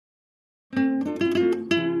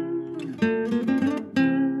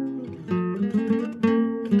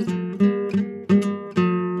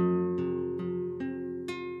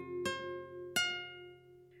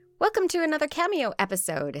to another Cameo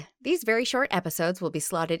episode. These very short episodes will be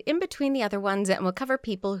slotted in between the other ones and will cover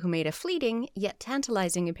people who made a fleeting yet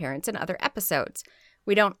tantalizing appearance in other episodes.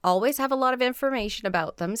 We don't always have a lot of information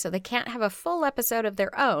about them, so they can't have a full episode of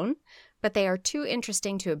their own, but they are too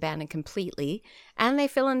interesting to abandon completely, and they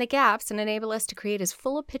fill in the gaps and enable us to create as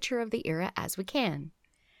full a picture of the era as we can.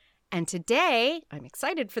 And today, I'm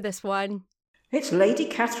excited for this one. It's Lady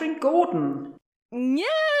Catherine Gordon.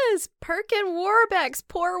 Yes, Perkin Warbeck's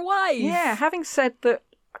poor wife. Yeah, having said that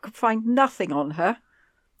I could find nothing on her,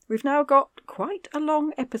 we've now got quite a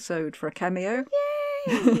long episode for a cameo.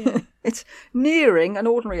 Yay! It's nearing an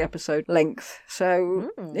ordinary episode length, so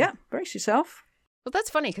yeah, brace yourself. Well, that's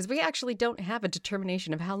funny because we actually don't have a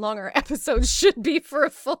determination of how long our episodes should be for a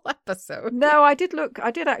full episode. No, I did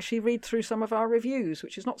actually read through some of our reviews,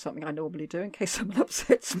 which is not something I normally do in case someone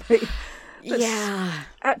upsets me. Yeah.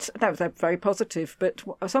 That was very positive, but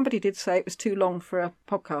somebody did say it was too long for a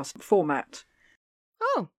podcast format.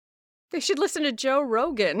 Oh, they should listen to Joe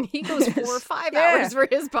Rogan. He goes 4 or 5 hours for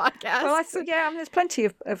his podcast. Well, I thought, there's plenty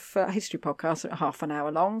of history podcasts that are half an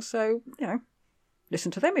hour long, so,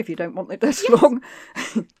 listen to them if you don't want it that long.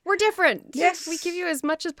 We're different. Yes. We give you as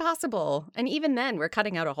much as possible. And even then, we're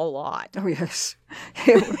cutting out a whole lot. Oh, yes.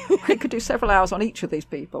 We could do several hours on each of these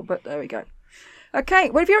people, but there we go. Okay,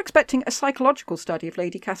 well, if you're expecting a psychological study of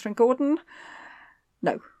Lady Catherine Gordon,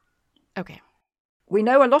 no. Okay. We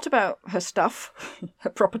know a lot about her stuff, her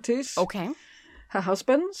properties, Okay. her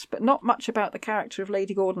husbands, but not much about the character of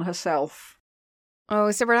Lady Gordon herself.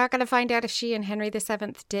 Oh, so we're not going to find out if she and Henry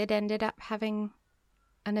VII ended up having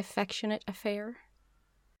an affectionate affair?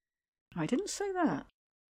 I didn't say that.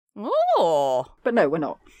 Oh! But no, we're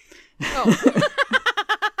not. Oh.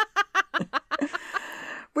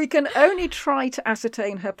 We can only try to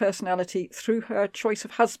ascertain her personality through her choice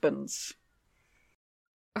of husbands.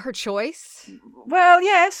 Her choice? Well,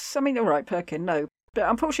 yes. I mean, all right, Perkin, no. But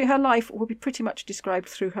unfortunately, her life will be pretty much described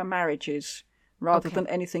through her marriages rather than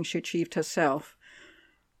anything she achieved herself.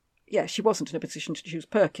 Yeah, she wasn't in a position to choose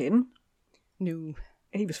Perkin. No.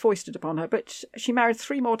 He was foisted upon her, but she married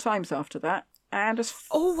 3 more times after that. And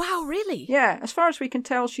oh, wow, really? Yeah, as far as we can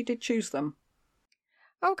tell, she did choose them.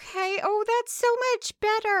 Okay. Oh, that's so much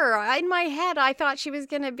better. In my head, I thought she was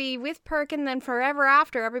going to be with Perkin, then forever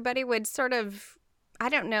after, everybody would sort of, I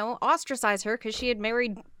don't know, ostracize her because she had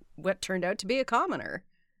married what turned out to be a commoner.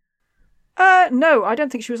 No, I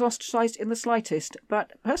don't think she was ostracised in the slightest.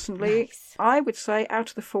 But personally, Nice. I would say out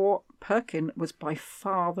of the 4, Perkin was by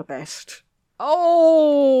far the best.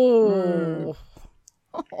 Oh!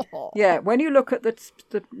 Yeah, when you look at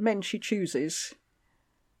the men she chooses,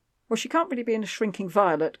 well, she can't really be in a shrinking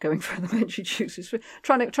violet going for the men she chooses.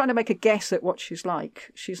 Trying to make a guess at what she's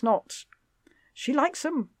like. She's not. She likes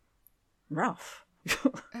them rough.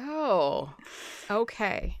 Oh,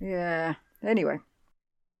 okay. Yeah. Anyway,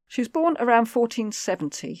 she was born around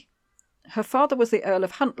 1470. Her father was the Earl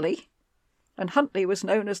of Huntly, and Huntly was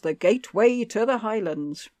known as the gateway to the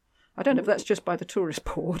Highlands. I don't know if that's just by the tourist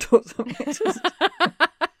board or something.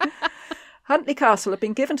 Huntly Castle had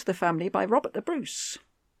been given to the family by Robert the Bruce.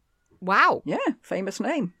 Wow. Yeah, famous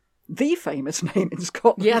name. The famous name in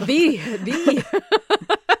Scotland. Yeah, the.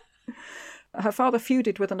 Her father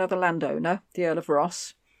feuded with another landowner, the Earl of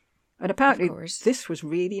Ross. And apparently this was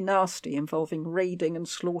really nasty, involving raiding and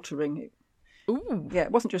slaughtering. Ooh. Yeah,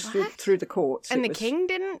 it wasn't just through the courts. And the king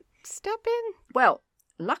didn't step in? Well,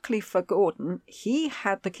 luckily for Gordon, he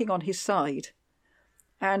had the king on his side.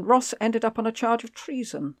 And Ross ended up on a charge of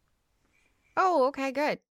treason. Oh, okay,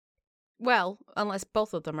 good. Well, unless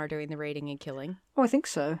both of them are doing the raiding and killing. Oh, I think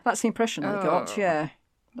so. That's the impression I got, yeah.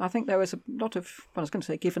 I think there was a lot of, well, I was going to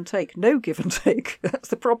say give and take. No give and take. That's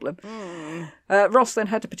the problem. Ross then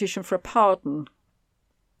had to petition for a pardon.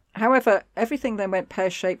 However, everything then went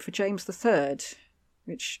pear-shaped for James III,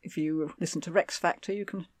 which, if you listen to Rex Factor, you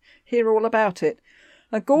can hear all about it.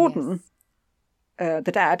 Gordon,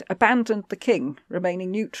 the dad, abandoned the king,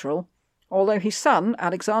 remaining neutral, although his son,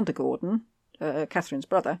 Alexander Gordon, Catherine's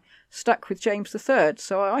brother, stuck with James III.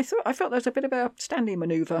 So I felt there was a bit of a standing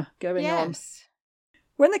manoeuvre going on.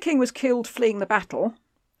 When the king was killed fleeing the battle,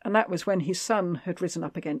 and that was when his son had risen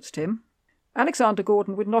up against him, Alexander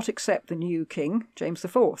Gordon would not accept the new king, James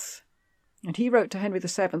IV. And he wrote to Henry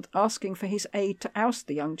VII asking for his aid to oust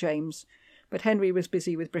the young James, but Henry was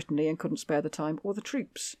busy with Brittany and couldn't spare the time or the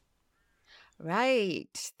troops.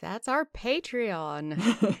 Right. That's our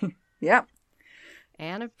Patreon. Yeah.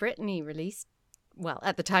 Anne of Brittany released, well,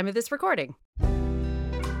 at the time of this recording.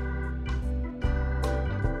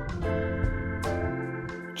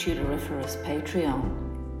 Tudoriferous Patreon.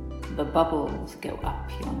 The bubbles go up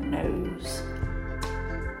your nose.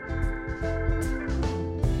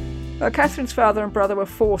 Well, Catherine's father and brother were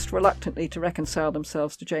forced reluctantly to reconcile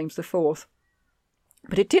themselves to James IV.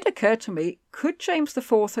 But it did occur to me, could James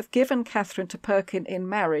IV have given Catherine to Perkin in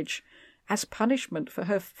marriage as punishment for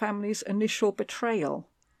her family's initial betrayal?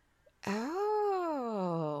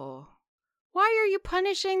 Oh. Why are you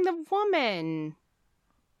punishing the woman?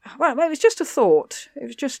 Well, it was just a thought. It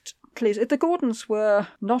was just, please, if the Gordons were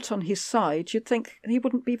not on his side, you'd think he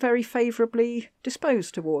wouldn't be very favourably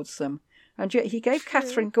disposed towards them. And yet he gave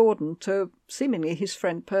Catherine Gordon to seemingly his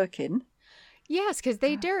friend Perkin. Yes, because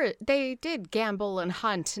they did gamble and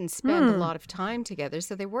hunt and spend a lot of time together,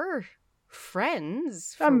 so they were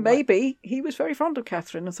friends. And maybe he was very fond of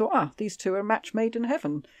Catherine and thought, these two are a match made in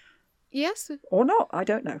heaven. Yes. Or not, I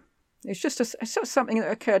don't know. It's just something that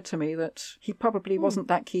occurred to me that he probably wasn't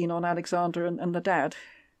that keen on Alexander and the dad.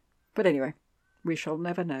 But anyway, we shall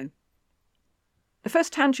never know. The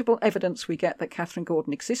first tangible evidence we get that Catherine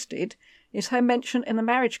Gordon existed is her mention in the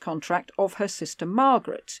marriage contract of her sister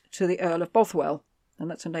Margaret to the Earl of Bothwell. And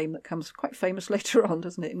that's a name that comes quite famous later on,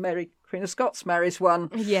 doesn't it? In Mary, Queen of Scots marries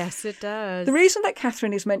one. Yes, it does. The reason that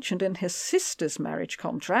Catherine is mentioned in her sister's marriage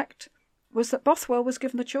contract was that Bothwell was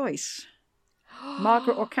given the choice.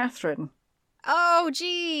 Margaret or Catherine. Oh,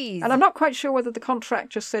 geez. And I'm not quite sure whether the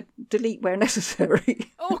contract just said delete where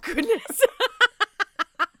necessary. Oh, goodness.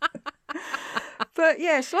 But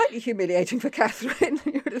yeah, slightly humiliating for Catherine,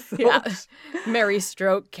 you would have thought. Yeah. Mary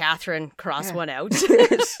stroke, Catherine, cross one out.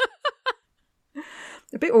 Yes.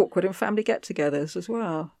 A bit awkward in family get-togethers as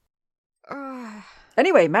well.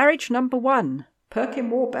 Anyway, marriage number 1.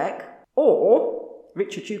 Perkin Warbeck or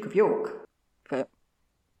Richard Duke of York. But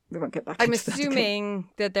we won't get back I'm into that assuming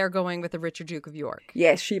that they're going with the Richard Duke of York.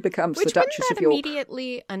 Yes, she becomes the Duchess of York. Wouldn't that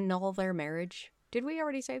immediately annul their marriage? Did we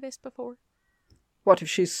already say this before? What if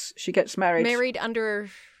she gets married? Married under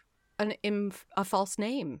a false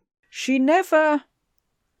name. She never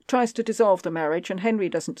tries to dissolve the marriage, and Henry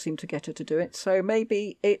doesn't seem to get her to do it. So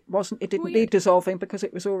maybe it didn't need dissolving because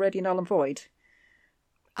it was already null and void.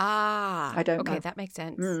 I don't know. Okay, that makes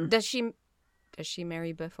sense. Does she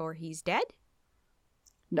marry before he's dead?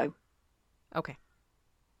 No. Okay.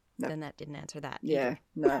 No. Then that didn't answer that. Yeah,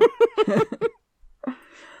 no.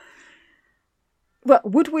 Well,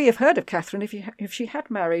 would we have heard of Catherine if she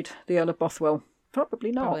had married the Earl of Bothwell?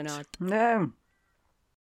 Probably not. Probably not. No.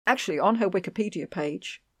 Actually, on her Wikipedia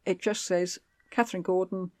page, it just says Catherine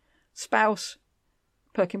Gordon, spouse,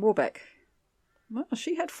 Perkin Warbeck. Well,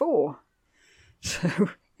 she had 4.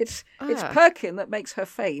 So it's Perkin that makes her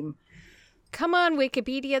fame. Come on,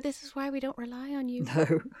 Wikipedia. This is why we don't rely on you.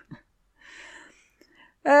 No.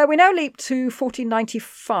 We now leap to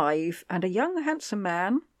 1495, and a young, handsome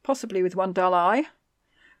man, possibly with one dull eye,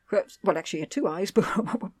 well, actually he had 2 eyes, but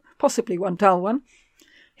possibly one dull one,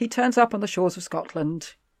 he turns up on the shores of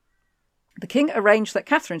Scotland. The king arranged that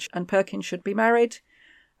Catherine and Perkin should be married,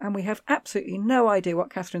 and we have absolutely no idea what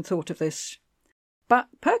Catherine thought of this. But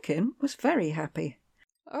Perkin was very happy.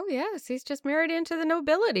 Oh, yes, he's just married into the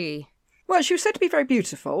nobility. Well, she was said to be very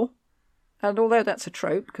beautiful, and although that's a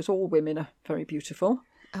trope, because all women are very beautiful.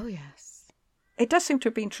 Oh, yes. It does seem to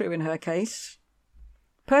have been true in her case.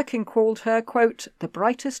 Perkin called her, quote, the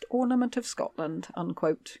brightest ornament of Scotland,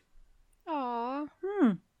 unquote. Aww.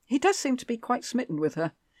 He does seem to be quite smitten with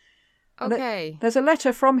her. Okay. There's a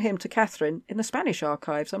letter from him to Catherine in the Spanish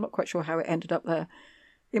archives, I'm not quite sure how it ended up there,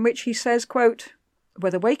 in which he says, quote,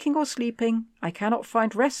 whether waking or sleeping, I cannot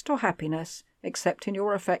find rest or happiness except in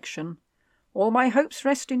your affection. All my hopes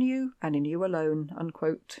rest in you and in you alone,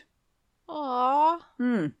 unquote. Aww.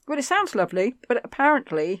 Well, it sounds lovely, but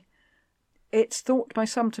apparently it's thought by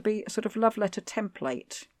some to be a sort of love letter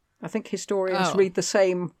template. I think historians read the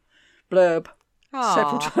same blurb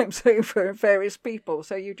several times over in various people,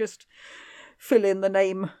 so you just fill in the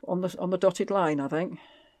name on the dotted line, I think.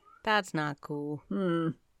 That's not cool.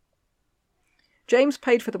 James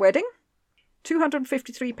paid for the wedding,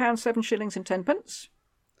 £253, 7 shillings and 10 pence.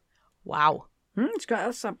 Wow.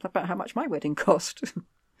 That's about how much my wedding cost.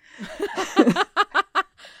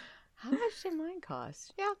 How much did mine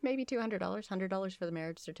cost? Yeah, maybe $200. $100 for the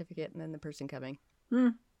marriage certificate and then the person coming.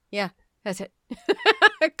 Yeah, that's it.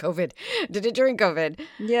 COVID. Did it during COVID.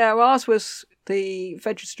 Yeah, well, ours was the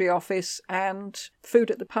registry office and food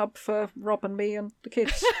at the pub for Rob and me and the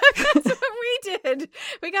kids. That's what we did.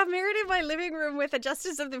 We got married in my living room with a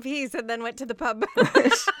justice of the peace and then went to the pub.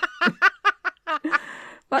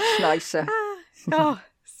 Much nicer. Oh,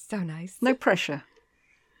 so nice. No pressure.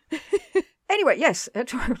 Anyway, yes,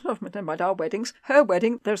 never mind our weddings. Her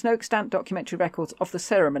wedding, there's no extant documentary records of the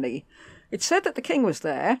ceremony. It said that the king was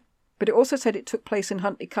there, but it also said it took place in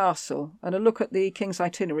Huntly Castle, and a look at the king's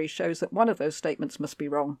itinerary shows that one of those statements must be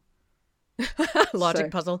wrong.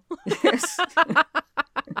 Logic puzzle. Yes.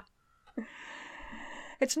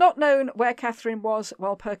 It's not known where Catherine was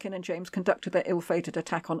while Perkin and James conducted their ill-fated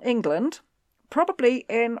attack on England. Probably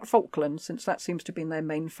in Falkland, since that seems to have been their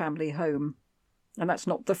main family home. And that's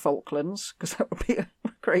not the Falklands, because that would be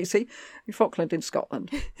crazy. Falkland in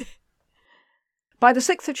Scotland. By the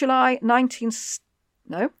 6th of July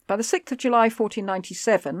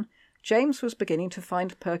 1497, James was beginning to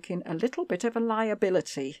find Perkin a little bit of a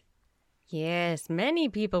liability. Yes, many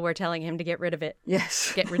people were telling him to get rid of it.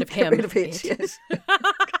 Yes. Get rid of him. Get rid of it, yes.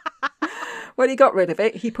 When he got rid of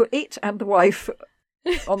it, he put it and the wife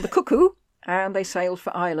on the Cuckoo, and they sailed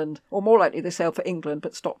for Ireland. Or more likely, they sailed for England,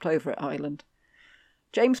 but stopped over at Ireland.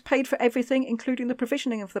 James paid for everything, including the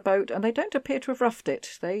provisioning of the boat, and they don't appear to have roughed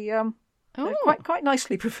it. They're quite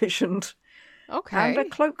nicely provisioned. Okay. And a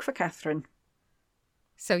cloak for Catherine.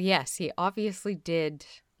 So yes, he obviously did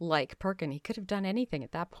like Perkin. He could have done anything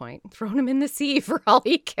at that point. Thrown him in the sea for all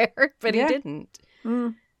he cared, but he didn't.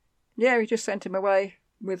 Mm. Yeah, he just sent him away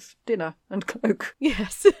with dinner and cloak.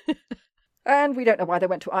 Yes. And we don't know why they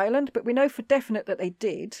went to Ireland, but we know for definite that they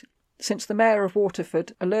did, since the mayor of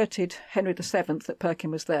Waterford alerted Henry VII that Perkin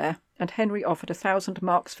was there, and Henry offered 1,000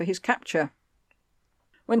 marks for his capture.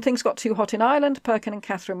 When things got too hot in Ireland, Perkin and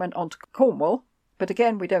Catherine went on to Cornwall, but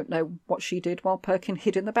again we don't know what she did while Perkin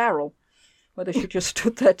hid in the barrel. Whether she just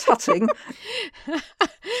stood there tutting.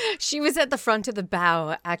 She was at the front of the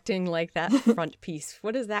bow, acting like that front piece.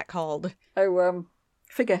 What is that called? Oh,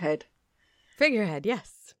 figurehead. Figurehead,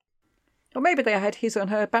 yes. Or maybe they had his and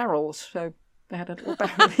her barrels, so they had a little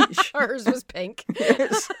barrel each. Hers was pink.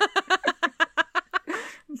 Yes.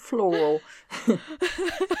 Floral.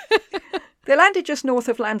 They landed just north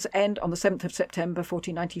of Land's End on the 7th of September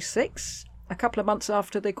 1496, a couple of months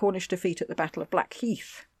after the Cornish defeat at the Battle of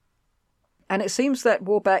Blackheath. And it seems that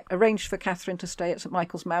Warbeck arranged for Catherine to stay at St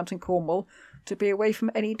Michael's Mount in Cornwall to be away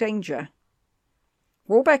from any danger.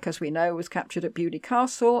 Warbeck, as we know, was captured at Beaulieu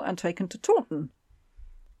Castle and taken to Taunton.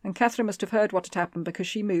 And Catherine must have heard what had happened because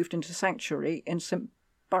she moved into sanctuary in St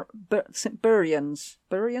Buryan's.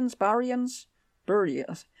 Buryan's?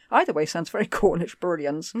 Either way sounds very Cornish,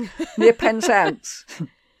 Buryan's, near Penzance.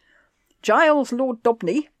 Giles Lord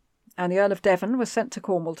Dobney and the Earl of Devon were sent to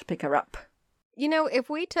Cornwall to pick her up. You know, if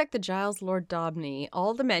we took the Giles Lord Dobney,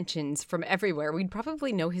 all the mentions from everywhere, we'd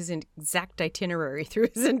probably know his exact itinerary through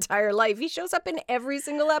his entire life. He shows up in every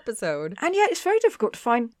single episode. And yet it's very difficult to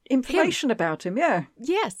find information about him, yeah.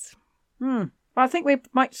 Yes. Well, I think we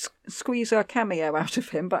might squeeze a cameo out of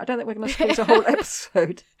him, but I don't think we're going to squeeze a whole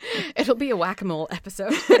episode. It'll be a whack-a-mole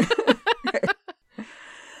episode.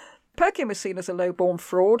 Perkin was seen as a low-born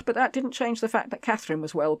fraud, but that didn't change the fact that Catherine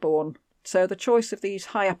was well-born. So the choice of these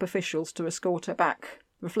high-up officials to escort her back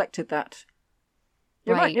reflected that.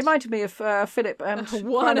 It reminded me of Philip and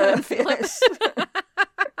Juana. Yes.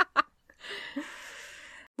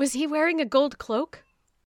 Was he wearing a gold cloak?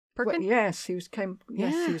 Perkin? Well, yes, he was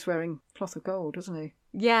wearing cloth of gold, wasn't he?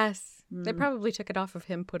 Yes. They probably took it off of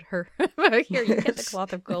him, put her... Here, you get the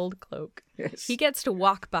cloth of gold cloak. Yes. He gets to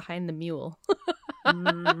walk behind the mule.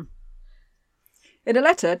 In a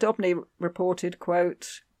letter, Dobney reported,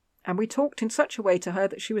 quote, "And we talked in such a way to her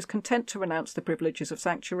that she was content to renounce the privileges of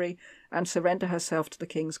sanctuary and surrender herself to the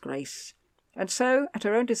king's grace. And so, at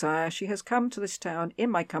her own desire, she has come to this town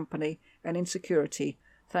in my company and in security,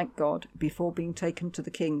 thank God, before being taken to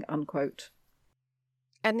the king," unquote.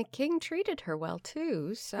 And the king treated her well,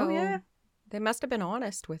 too, so they must have been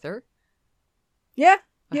honest with her. Yeah,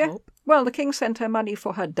 I hope. Well, the king sent her money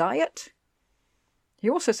for her diet. He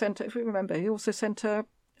also sent her, if we remember,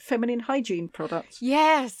 feminine hygiene products.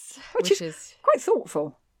 Yes. Which is quite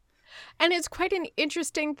thoughtful. And it's quite an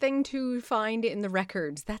interesting thing to find in the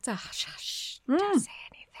records. That's a hush, don't say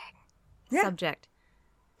anything subject.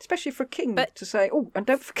 Especially for a king to say, oh, and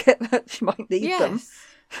don't forget that you might need them.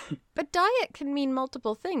 But diet can mean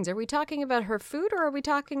multiple things. Are we talking about her food or are we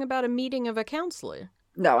talking about a meeting of a counsellor?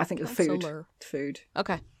 No, I think it's food.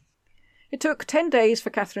 Okay. It took 10 days for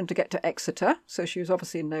Catherine to get to Exeter, so she was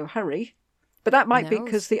obviously in no hurry. But that might be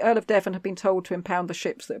because the Earl of Devon had been told to impound the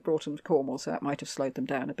ships that had brought them to Cornwall, so that might have slowed them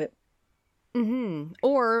down a bit. Mm-hmm.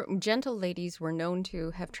 Or gentle ladies were known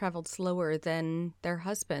to have travelled slower than their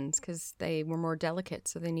husbands because they were more delicate,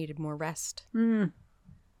 so they needed more rest.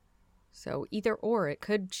 So either or, it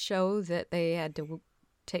could show that they had to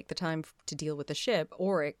take the time to deal with the ship,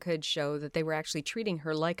 or it could show that they were actually treating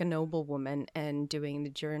her like a noblewoman and doing the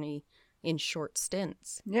journey in short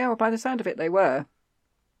stints. Yeah, well, by the sound of it, they were.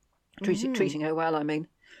 Treating her well, I mean.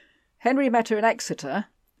 Henry met her in Exeter,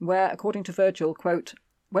 where, according to Virgil, quote,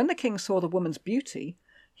 "When the king saw the woman's beauty,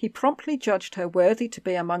 he promptly judged her worthy to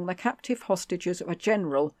be among the captive hostages of a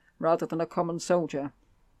general rather than a common soldier.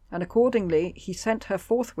 And accordingly he sent her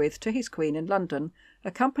forthwith to his queen in London,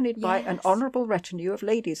 accompanied by an honourable retinue of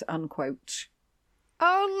ladies, unquote.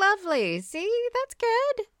 Oh, lovely. See, that's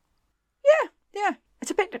good. Yeah.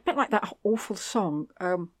 It's a bit like that awful song.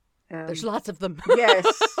 There's lots of them. Yes.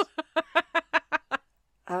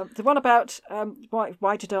 The one about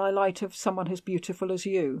why did I lie to someone as beautiful as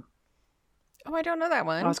you? Oh, I don't know that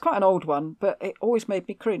one. It's quite an old one, but it always made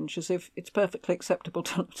me cringe, as if it's perfectly acceptable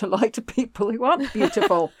to lie to people who aren't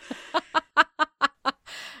beautiful.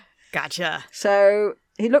 Gotcha. So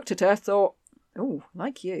he looked at her, thought, oh,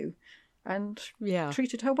 like you, and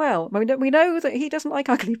treated her well. I mean, we know that he doesn't like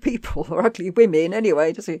ugly people or ugly women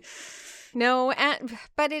anyway, does he? No,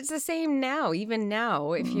 but it's the same now. Even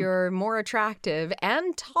now, if you're more attractive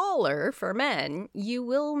and taller for men, you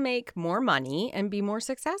will make more money and be more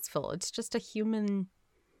successful. It's just a human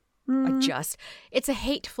it's a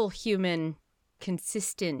hateful human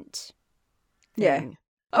consistent thing. Yeah.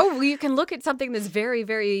 Oh, well, you can look at something that's very,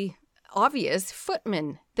 very obvious.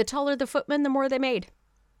 Footmen. The taller the footmen, the more they made.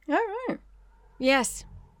 All right. Yes.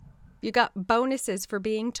 You got bonuses for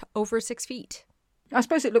being over 6 feet. I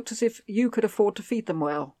suppose it looked as if you could afford to feed them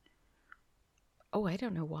well. Oh, I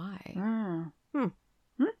don't know why.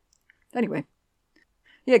 Anyway.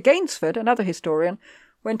 Yeah, Gainsford, another historian,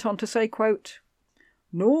 went on to say, quote,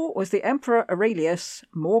 nor was the Emperor Aurelius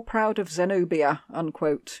more proud of Zenobia,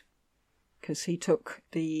 unquote, because he took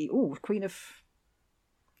the Queen of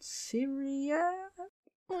Syria,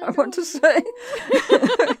 I want to say.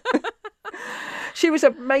 She was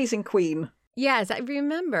an amazing queen. Yes, I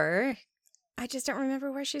remember. I just don't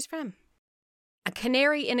remember where she's from. A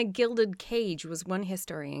canary in a gilded cage was one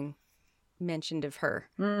historian mentioned of her.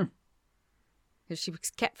 She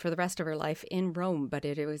was kept for the rest of her life in Rome, but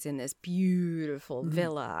it was in this beautiful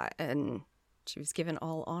villa, and she was given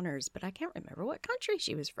all honors, but I can't remember what country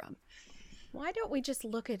she was from. Why don't we just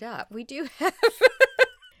look it up? We do have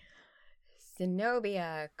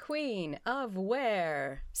Zenobia, Queen of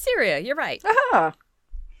where? Syria, you're right. Ah!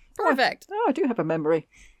 Perfect. Oh, I do have a memory.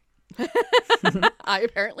 I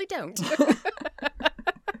apparently don't.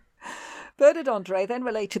 Bernard Andre then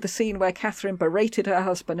related the scene where Catherine berated her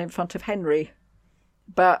husband in front of Henry.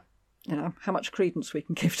 But, how much credence we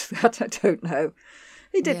can give to that, I don't know.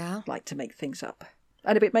 He did like to make things up.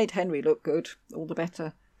 And if it made Henry look good, all the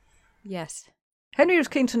better. Yes. Henry was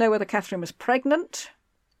keen to know whether Catherine was pregnant,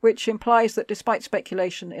 which implies that despite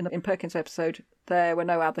speculation in Perkin's episode, there were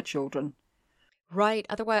no other children. Right.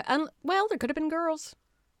 Otherwise, well, there could have been girls.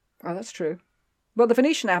 Oh, that's true. Well, the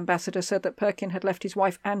Venetian ambassador said that Perkin had left his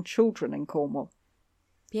wife and children in Cornwall.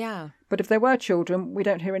 Yeah. But if there were children, we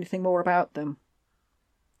don't hear anything more about them.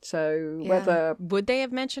 So whether... Would they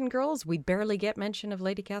have mentioned girls? We barely get mention of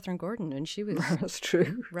Lady Catherine Gordon, and she was that's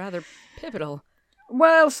true. Rather pivotal.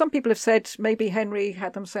 Well, some people have said maybe Henry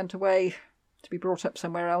had them sent away to be brought up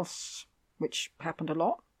somewhere else, which happened a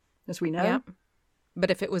lot, as we know. Yeah.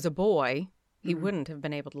 But if it was a boy, he wouldn't have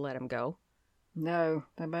been able to let him go. No,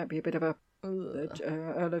 there might be a bit of a...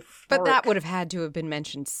 But that would have had to have been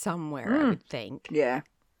mentioned somewhere, I would think. Yeah.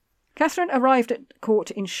 Catherine arrived at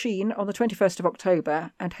court in Sheen on the 21st of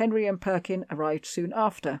October, and Henry and Perkin arrived soon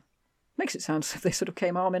after. Makes it sound as if they sort of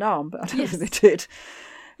came arm in arm, but I don't think they did.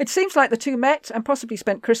 It seems like the two met and possibly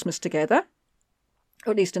spent Christmas together,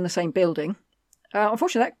 or at least in the same building.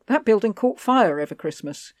 Unfortunately, that building caught fire over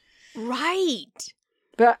Christmas. Right.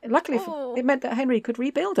 But luckily, it meant that Henry could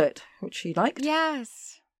rebuild it, which he liked.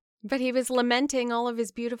 Yes. But he was lamenting all of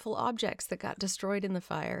his beautiful objects that got destroyed in the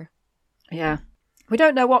fire. Yeah. We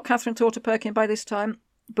don't know what Catherine thought of Perkin by this time,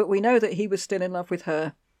 but we know that he was still in love with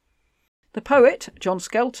her. The poet, John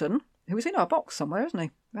Skelton, who was in our box somewhere, isn't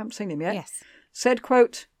he? We haven't seen him yet. Yes. Said,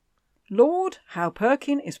 quote, Lord, how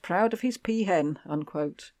Perkin is proud of his peahen,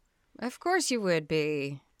 unquote. Of course you would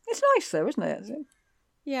be. It's nice, though, isn't it?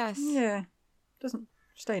 Yes. Yeah. Doesn't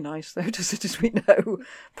stay nice, though, does it, as we know?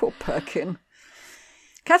 Poor Perkin.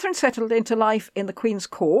 Catherine settled into life in the Queen's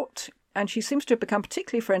court, and she seems to have become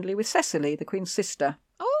particularly friendly with Cecily, the Queen's sister.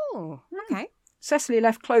 Oh, okay. Cecily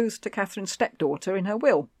left clothes to Catherine's stepdaughter in her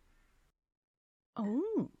will.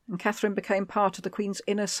 Oh. And Catherine became part of the Queen's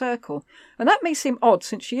inner circle. And that may seem odd,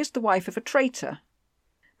 since she is the wife of a traitor.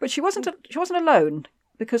 But she wasn't alone,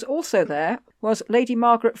 because also there was Lady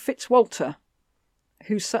Margaret Fitzwalter,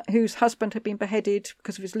 whose husband had been beheaded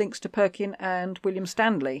because of his links to Perkin and William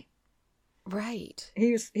Stanley. Right.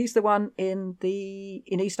 He's the one in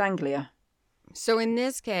East Anglia. So in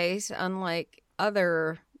this case, unlike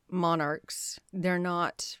other monarchs, they're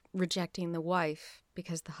not rejecting the wife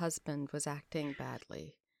because the husband was acting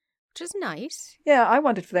badly, which is nice. Yeah, I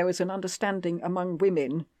wondered if there was an understanding among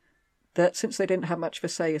women that since they didn't have much of a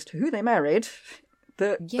say as to who they married,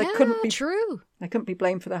 that Yeah, they couldn't be true. They couldn't be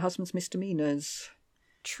blamed for their husband's misdemeanours.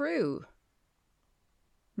 True.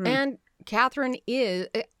 And Catherine is...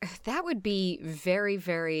 That would be very,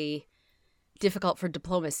 very difficult for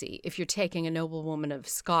diplomacy if you're taking a noblewoman of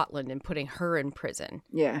Scotland and putting her in prison.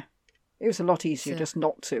 Yeah. It was a lot easier just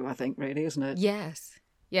not to, I think, really, isn't it? Yes.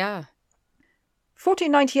 Yeah.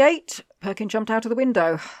 1498, Perkin jumped out of the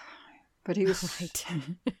window. But he was... Right.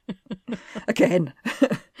 Again.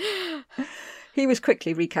 He was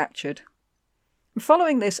quickly recaptured.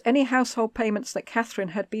 Following this, any household payments that Catherine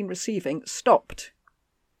had been receiving stopped.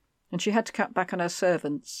 And she had to cut back on her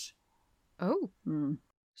servants. Oh.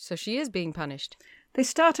 So she is being punished. They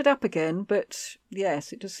started up again, but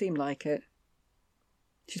yes, it does seem like it.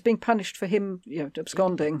 She's being punished for him,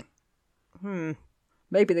 absconding.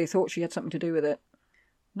 Maybe they thought she had something to do with it.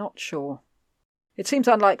 Not sure. It seems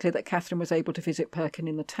unlikely that Catherine was able to visit Perkin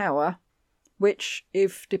in the Tower, which,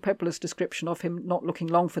 if de Popula's description of him not looking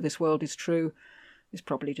long for this world is true, is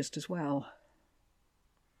probably just as well.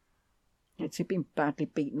 He'd been badly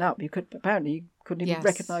beaten up. Apparently you couldn't even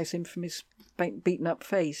recognise him from his beaten up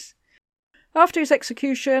face. After his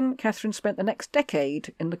execution, Catherine spent the next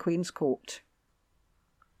decade in the Queen's court.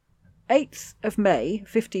 8th of May,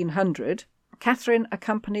 1500, Catherine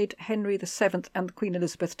accompanied Henry VII and Queen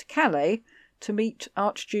Elizabeth to Calais to meet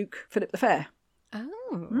Archduke Philip the Fair.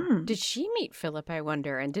 Oh. Did she meet Philip, I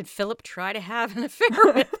wonder? And did Philip try to have an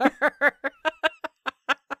affair with her?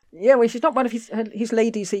 Yeah, well, she's not one of his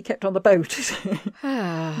ladies he kept on the boat.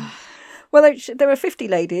 Well, there were 50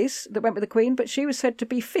 ladies that went with the Queen, but she was said to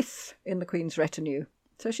be 5th in the Queen's retinue.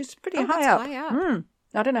 So she's pretty high up. High up.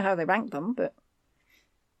 I don't know how they ranked them, but...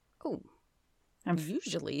 Oh.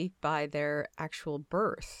 Usually by their actual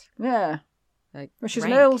birth. Yeah. Like well, she's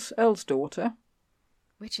rank. an earl's daughter.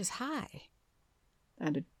 Which is high.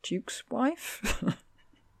 And a duke's wife.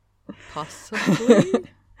 Possibly.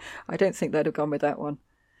 I don't think they'd have gone with that one.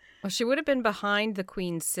 Well, she would have been behind the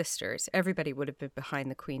Queen's sisters. Everybody would have been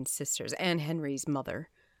behind the Queen's sisters and Henry's mother.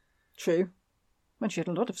 True. Well, she had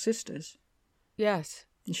a lot of sisters. Yes.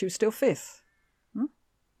 And she was still 5th.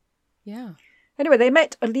 Yeah. Anyway, they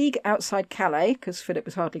met a league outside Calais, because Philip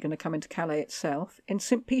was hardly going to come into Calais itself, in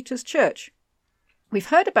St. Peter's Church. We've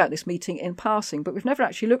heard about this meeting in passing, but we've never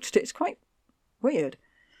actually looked at it. It's quite weird.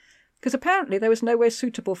 Because apparently there was nowhere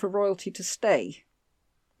suitable for royalty to stay.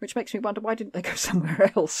 Which makes me wonder, why didn't they go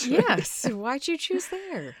somewhere else? Yes, why'd you choose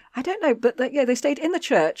there? I don't know, but they stayed in the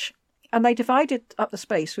church and they divided up the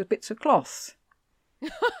space with bits of cloth.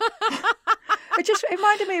 It just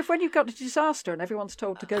reminded me of when you've got a disaster and everyone's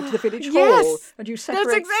told to go to the village hall and you separate.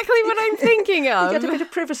 That's exactly what I'm thinking of. You get a bit of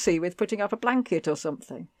privacy with putting up a blanket or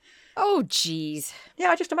something. Oh, jeez. Yeah,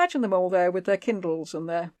 I just imagine them all there with their Kindles and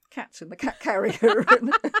their cats in the cat carrier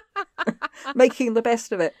and making the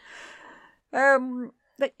best of it.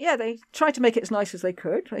 They tried to make it as nice as they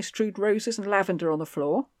could. They strewed roses and lavender on the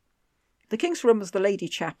floor. The king's room was the lady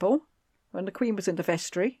chapel, and the queen was in the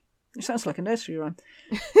vestry. It sounds like a nursery rhyme.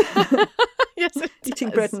 Yes, it does. Eating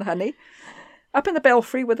bread and honey. Up in the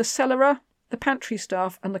belfry were the cellarer, the pantry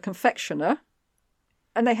staff, and the confectioner.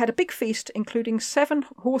 And they had a big feast, including 7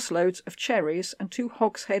 horse loads of cherries and 2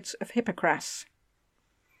 hogsheads of hippocras.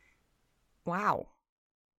 Wow.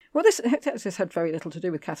 Well, this had very little to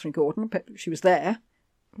do with Catherine Gordon, but she was there.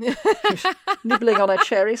 She was nibbling on her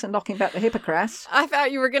cherries and knocking back the hippocras. I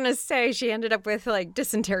thought you were going to say she ended up with, like,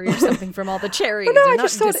 dysentery or something from all the cherries. Well, no, I not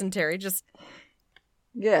just thought dysentery, just...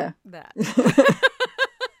 Yeah. That.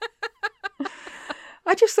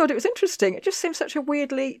 I just thought it was interesting. It just seems such a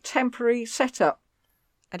weirdly temporary setup.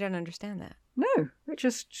 I don't understand that. No, they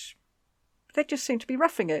just seem to be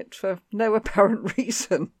roughing it for no apparent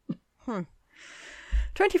reason.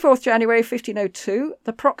 24th January 1502,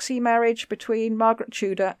 the proxy marriage between Margaret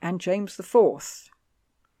Tudor and James IV.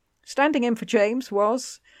 Standing in for James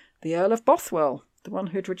was the Earl of Bothwell, the one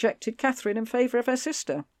who'd rejected Catherine in favour of her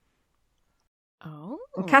sister. Oh.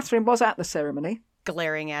 And Catherine was at the ceremony.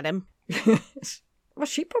 Glaring at him. Well,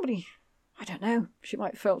 she probably, I don't know, she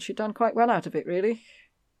might have felt she'd done quite well out of it, really.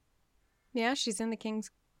 Yeah, she's in the Queen's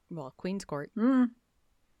court.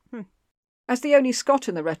 As the only Scot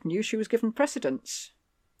in the retinue, she was given precedence.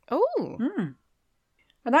 Oh.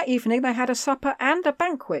 And that evening they had a supper and a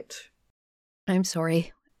banquet. I'm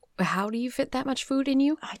sorry. How do you fit that much food in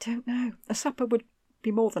you? I don't know. A supper would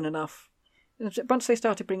be more than enough. Once they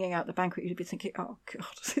started bringing out the banquet, you'd be thinking, oh, God,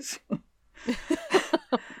 this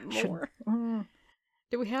More.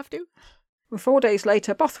 Do we have to? Well, 4 days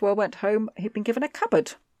later, Bothwell went home. He'd been given a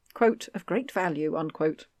cupboard, quote, of great value,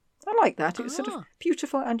 unquote. I like that. It was sort of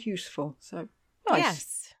beautiful and useful. So, nice.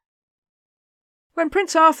 Yes. When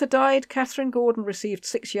Prince Arthur died, Catherine Gordon received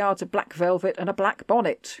 6 yards of black velvet and a black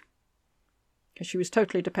bonnet, because she was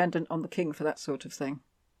totally dependent on the king for that sort of thing.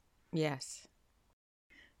 Yes.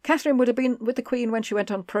 Catherine would have been with the Queen when she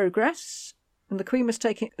went on progress, and the Queen was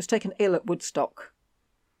taken ill at Woodstock.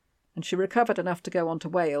 And she recovered enough to go on to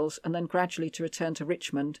Wales and then gradually to return to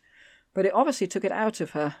Richmond, but it obviously took it out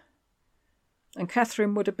of her. And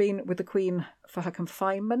Catherine would have been with the Queen for her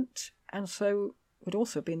confinement, and so would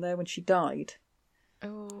also have been there when she died.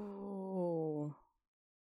 Oh.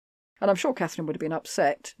 And I'm sure Catherine would have been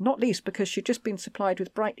upset, not least because she'd just been supplied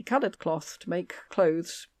with brightly coloured cloth to make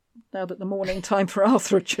clothes, now that the mourning time for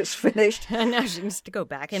Arthur had just finished. And now she needs to go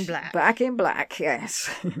back in black. Back in black, yes.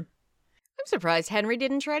 I'm surprised Henry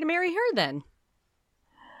didn't try to marry her then.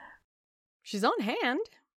 She's on hand.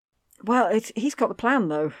 Well, he's got the plan,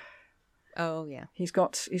 though. Oh, yeah. He's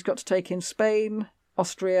got to take in Spain,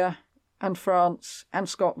 Austria, and France, and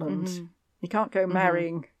Scotland. Mm-hmm. He can't go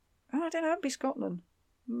marrying... Oh, I don't know, it'd be Scotland.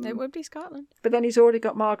 It would be Scotland. But then he's already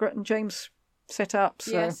got Margaret and James set up,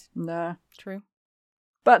 so... Yes. Nah. True.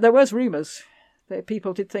 But there was rumours that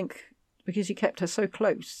people did think, because he kept her so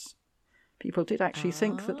close, people did actually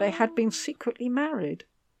think that they had been secretly married.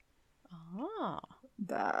 Ah.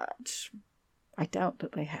 But I doubt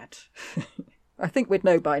that they had. I think we'd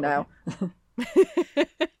know by now.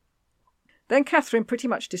 Then Catherine pretty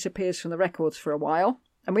much disappears from the records for a while,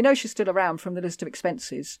 and we know she's still around from the list of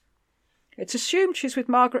expenses. It's assumed she's with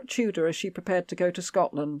Margaret Tudor as she prepared to go to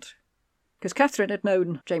Scotland, because Catherine had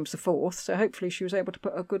known James IV, so hopefully she was able to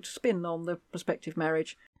put a good spin on the prospective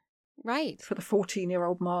marriage. Right. For the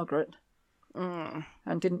 14-year-old Margaret. Mm.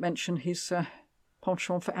 And didn't mention his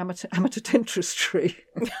penchant for amateur dentistry.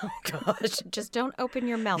 Oh, gosh. Just don't open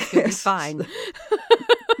your mouth. You'll be fine.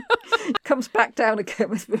 Comes back down again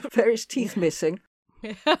with various teeth missing.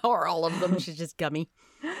 Or all of them. She's just gummy.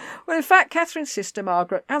 Well, in fact, Catherine's sister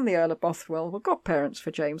Margaret and the Earl of Bothwell were godparents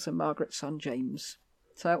for James and Margaret's son James.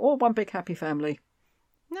 So all one big happy family.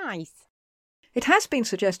 Nice. It has been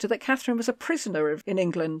suggested that Catherine was a prisoner in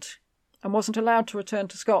England and wasn't allowed to return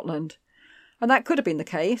to Scotland. And that could have been the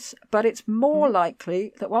case, but it's more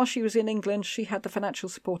likely that while she was in England, she had the financial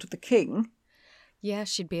support of the king. Yeah,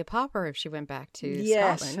 she'd be a pauper if she went back to Scotland.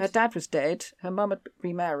 Yes, her dad was dead. Her mum had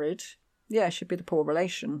remarried. Yeah, she'd be the poor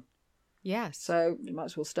relation. Yes. So you might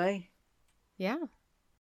as well stay. Yeah.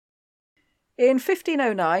 In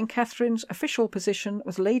 1509, Catherine's official position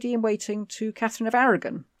was lady-in-waiting to Catherine of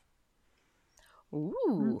Aragon.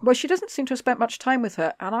 Ooh. Well, she doesn't seem to have spent much time with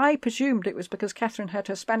her, and I presumed it was because Catherine had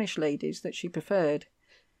her Spanish ladies that she preferred.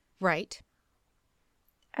 Right.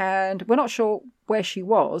 And we're not sure where she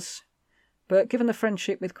was, but given the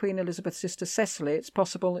friendship with Queen Elizabeth's sister Cecily, it's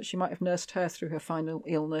possible that she might have nursed her through her final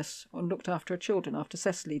illness and looked after her children after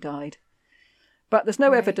Cecily died. But there's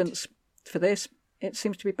no evidence for this. It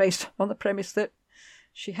seems to be based on the premise that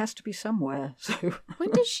she has to be somewhere. So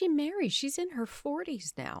When does she marry? She's in her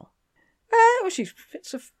 40s now. Well, she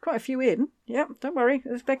fits quite a few in. Yeah, don't worry,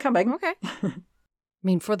 they're coming. Okay. I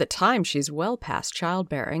mean, for the time, she's well past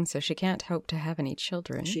childbearing, so she can't hope to have any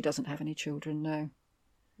children. She doesn't have any children, no.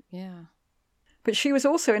 Yeah. But she was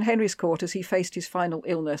also in Henry's court as he faced his final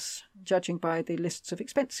illness, judging by the lists of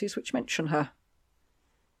expenses which mention her.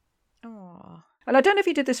 Aww. And I don't know if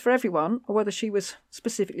he did this for everyone, or whether she was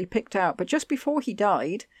specifically picked out, but just before he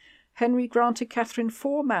died, Henry granted Catherine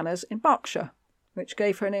 4 manors in Berkshire, which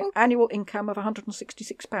gave her an annual income of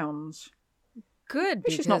 £166. Good,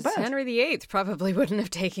 Which is not because bad. Henry VIII probably wouldn't have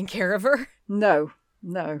taken care of her. No.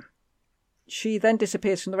 She then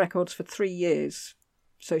disappears from the records for 3 years,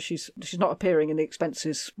 so she's not appearing in the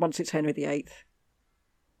expenses once it's Henry VIII.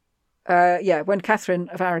 When Catherine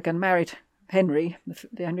of Aragon married Henry,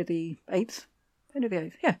 Henry VIII.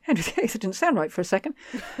 Yeah, Henry VIII. It didn't sound right for a second.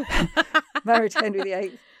 Married Henry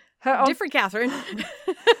VIII. Different Catherine.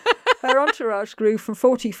 Her entourage grew from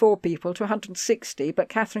 44 people to 160, but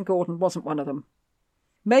Catherine Gordon wasn't one of them.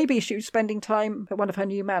 Maybe she was spending time at one of her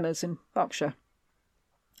new manors in Berkshire.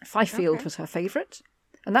 Fifield was her favourite,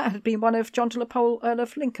 and that had been one of John de la Pole, Earl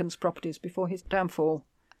of Lincoln's properties before his downfall.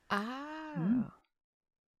 Ah.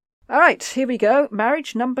 All right, here we go.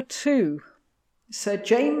 Marriage number 2. Sir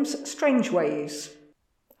James Strangeways.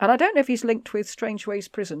 And I don't know if he's linked with Strangeways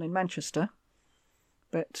Prison in Manchester,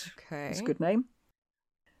 but it's a good name.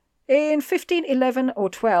 In 1511 or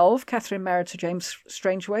 12, Catherine married Sir James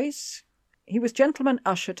Strangeways. He was gentleman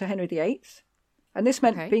usher to Henry VIII, and this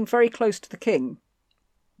meant being very close to the king.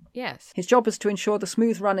 Yes. His job was to ensure the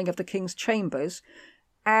smooth running of the king's chambers,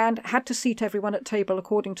 and had to seat everyone at table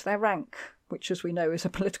according to their rank, which, as we know, is a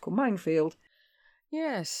political minefield.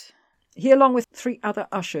 Yes. He, along with 3 other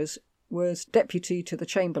ushers, was deputy to the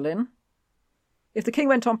chamberlain, If the king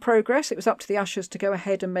went on progress, it was up to the ushers to go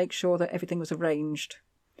ahead and make sure that everything was arranged.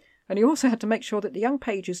 And he also had to make sure that the young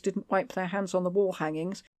pages didn't wipe their hands on the wall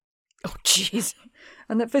hangings. Oh, jeez.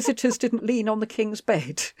 And that visitors didn't lean on the king's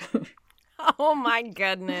bed. Oh, my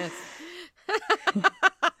goodness.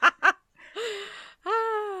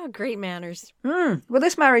 Great manners. Well,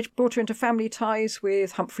 this marriage brought her into family ties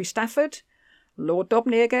with Humphrey Stafford, Lord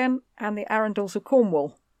Dobney again, and the Arundels of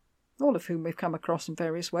Cornwall, all of whom we've come across in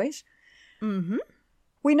various ways. Mm-hmm.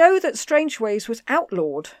 We know that Strangeways was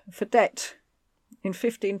outlawed for debt in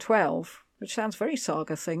 1512, which sounds very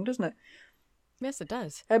saga thing, doesn't it? Yes, it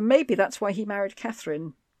does. And maybe that's why he married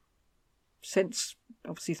Catherine, since,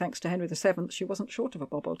 obviously thanks to Henry VII, she wasn't short of a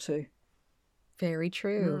bob or two. Very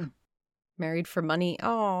true. Married for money.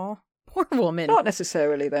 Oh, poor woman. Not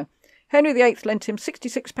necessarily, though. Henry VIII lent him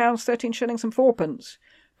 £66, 13 shillings and fourpence,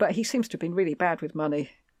 but he seems to have been really bad with money.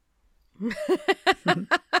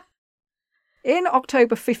 In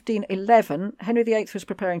October 1511, Henry VIII was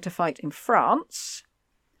preparing to fight in France,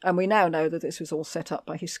 and we now know that this was all set up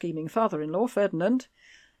by his scheming father-in-law, Ferdinand,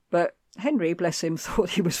 but Henry, bless him,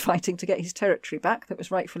 thought he was fighting to get his territory back that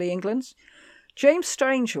was rightfully England's. James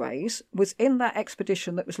Strangeways was in that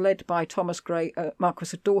expedition that was led by Thomas Grey,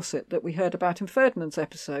 Marquis of Dorset, that we heard about in Ferdinand's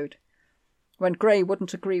episode, when Grey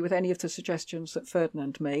wouldn't agree with any of the suggestions that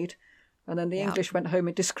Ferdinand made, and then the English went home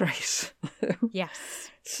in disgrace.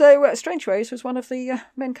 Yes. So Strangeways was one of the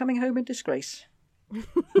men coming home in disgrace.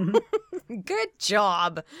 Good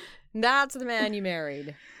job. That's the man you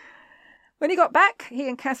married. When he got back, he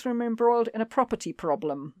and Catherine were embroiled in a property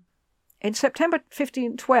problem. In September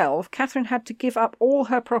 1512, Catherine had to give up all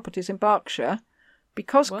her properties in Berkshire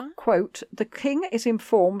because, quote, the king is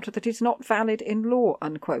informed that it is not valid in law,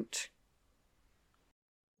 unquote.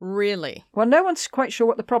 Really? Well, no one's quite sure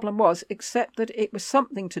what the problem was, except that it was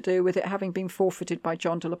something to do with it having been forfeited by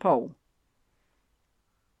John de la Pole.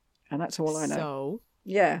 And that's all I know. So?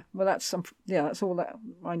 Yeah, well, that's all that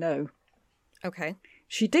I know. Okay.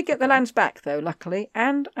 She did get the lands back, though, luckily,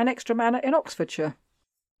 and an extra manor in Oxfordshire.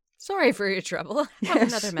 Sorry for your trouble.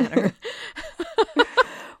 Yes. Another matter.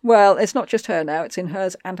 Well, it's not just her now, it's in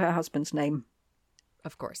hers and her husband's name.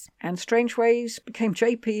 Of course. And Strangeways became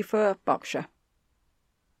JP for Berkshire.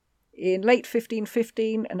 In late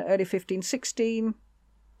 1515 and early 1516,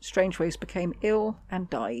 Strangeways became ill and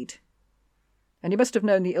died. And he must have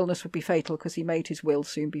known the illness would be fatal because he made his will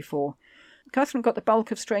soon before. Catherine got the bulk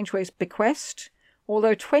of Strangeways' bequest,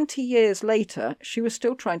 although 20 years later she was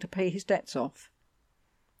still trying to pay his debts off.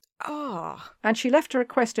 Oh. And she left a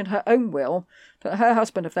request in her own will that her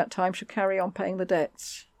husband of that time should carry on paying the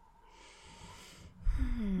debts.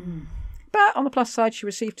 But on the plus side, she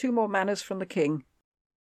received 2 more manors from the king.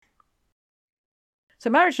 So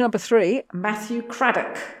marriage number 3, Matthew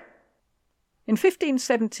Craddock. In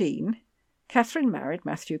 1517, Catherine married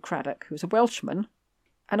Matthew Craddock, who was a Welshman,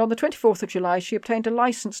 and on the 24th of July she obtained a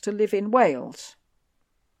licence to live in Wales.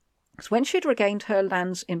 So when she had regained her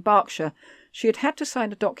lands in Berkshire, she had had to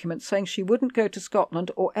sign a document saying she wouldn't go to Scotland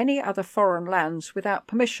or any other foreign lands without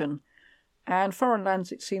permission. And foreign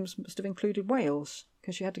lands, it seems, must have included Wales,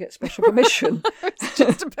 because she had to get special permission. I was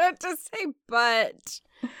just about to say, but...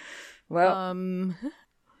 Well,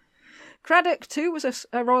 Craddock, too, was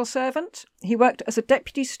a royal servant. He worked as a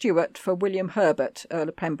deputy steward for William Herbert, Earl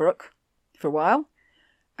of Pembroke, for a while,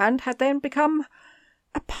 and had then become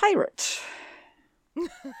a pirate.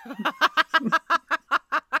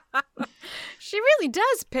 She really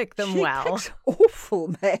does pick them well. She picks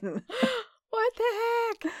awful men. What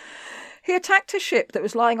the heck? He attacked a ship that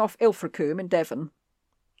was lying off Ilfracombe in Devon,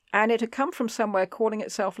 and it had come from somewhere calling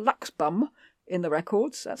itself Luxbum in the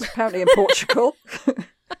records. That's apparently in Portugal.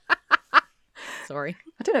 Sorry.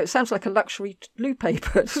 I don't know, it sounds like a luxury blue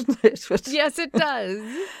paper, doesn't it? But... Yes, it does.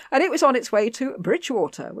 And it was on its way to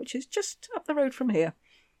Bridgewater, which is just up the road from here.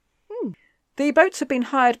 The boats had been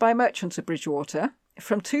hired by merchants of Bridgewater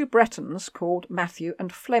from 2 Bretons called Matthew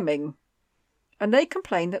and Fleming, and they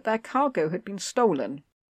complained that their cargo had been stolen.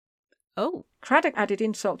 Oh. Craddock added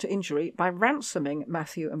insult to injury by ransoming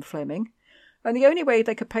Matthew and Fleming, and the only way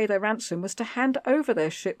they could pay their ransom was to hand over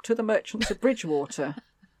their ship to the merchants of Bridgewater.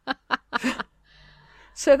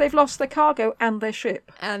 So they've lost their cargo and their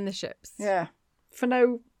ship. And the ships. Yeah, for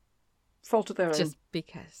no fault of their own. Just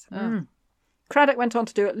because. Craddock went on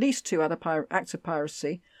to do at least 2 other acts of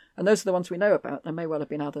piracy, and those are the ones we know about. There may well have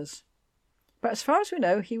been others. But as far as we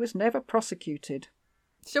know, he was never prosecuted.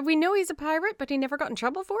 So we know he's a pirate, but he never got in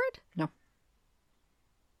trouble for it? No.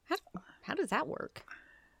 How does that work?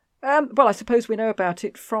 Well, I suppose we know about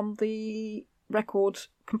it from the record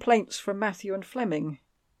complaints from Matthew and Fleming.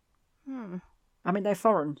 I mean, they're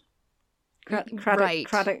foreign. Right.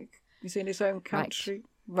 Craddock He's in his own country.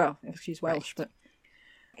 Right. Well, she's Welsh, but...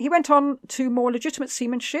 He went on to more legitimate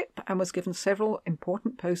seamanship and was given several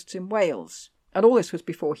important posts in Wales. And all this was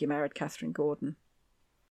before he married Catherine Gordon.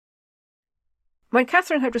 When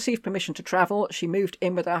Catherine had received permission to travel, she moved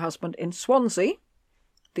in with her husband in Swansea,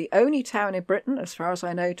 the only town in Britain, as far as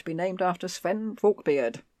I know, to be named after Sven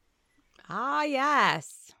Forkbeard. Ah,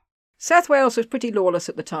 yes. South Wales was pretty lawless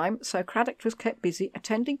at the time, so Craddock was kept busy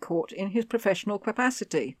attending court in his professional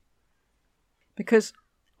capacity. Because,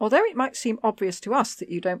 although it might seem obvious to us that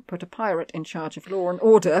you don't put a pirate in charge of law and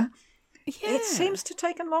order, it seems to have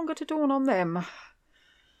taken longer to dawn on them.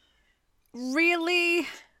 Really?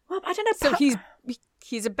 Well, I don't know. So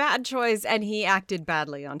he's a bad choice, and he acted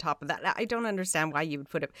badly on top of that. I don't understand why you would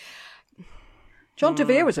put it... John de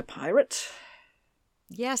Vere was a pirate.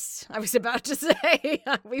 Yes, I was about to say.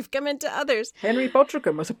 We've come into others. Henry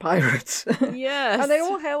Bodrigan was a pirate. Yes. And they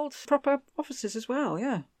all held proper offices as well,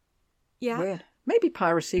 yeah. Yeah. Weird. Maybe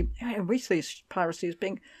piracy... We see piracy as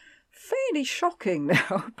being fairly shocking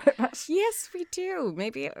now. But that's... Yes, we do.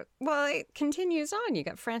 Maybe... Well, it continues on. You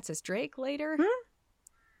got Francis Drake later.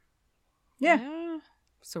 Yeah.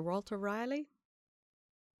 Sir Walter Raleigh.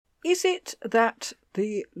 Is it that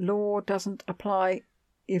the law doesn't apply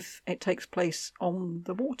if it takes place on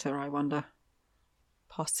the water, I wonder?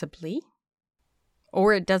 Possibly.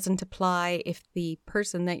 Or it doesn't apply if the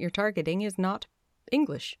person that you're targeting is not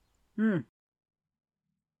English.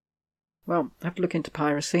 Well, I have to look into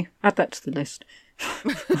piracy. Add that to the list.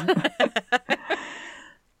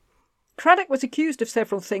 Craddock was accused of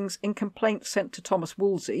several things in complaints sent to Thomas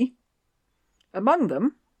Wolsey. Among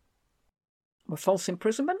them were false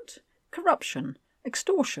imprisonment, corruption,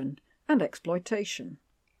 extortion, and exploitation.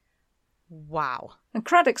 Wow. And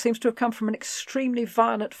Craddock seems to have come from an extremely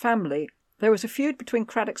violent family. There was a feud between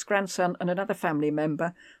Craddock's grandson and another family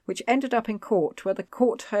member, which ended up in court, where the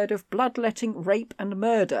court heard of bloodletting, rape, and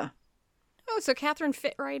murder. Oh, so Catherine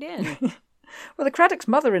fit right in. Well, the Craddock's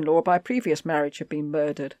mother-in-law by a previous marriage had been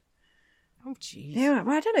murdered. Oh, jeez. Yeah,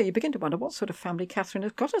 well, I don't know. You begin to wonder what sort of family Catherine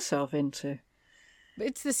has got herself into.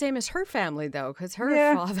 It's the same as her family, though, because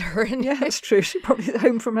her father... And Yeah, that's true. She's probably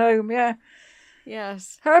home from home, yeah.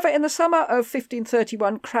 Yes. However, in the summer of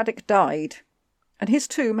 1531, Craddock died, and his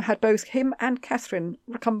tomb had both him and Catherine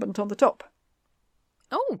recumbent on the top.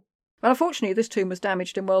 Oh. Well, unfortunately, this tomb was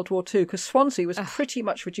damaged in World War II because Swansea was pretty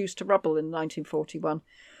much reduced to rubble in 1941.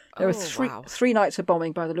 There were three nights of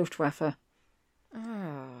bombing by the Luftwaffe.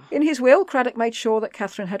 Oh. In his will, Craddock made sure that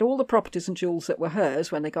Catherine had all the properties and jewels that were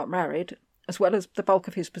hers when they got married, as well as the bulk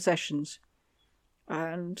of his possessions.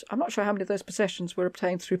 And I'm not sure how many of those possessions were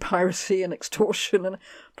obtained through piracy and extortion, and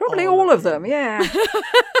probably all of them, yeah.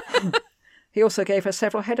 He also gave her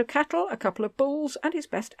several head of cattle, a couple of bulls, and his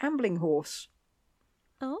best ambling horse.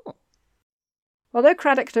 Oh. Although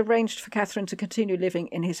Craddock had arranged for Catherine to continue living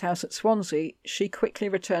in his house at Swansea, she quickly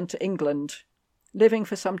returned to England, living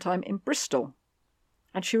for some time in Bristol.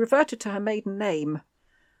 And she reverted to her maiden name.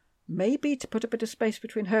 Maybe to put a bit of space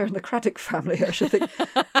between her and the Craddock family, I should think.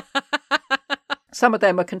 Some of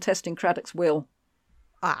them were contesting Craddock's will.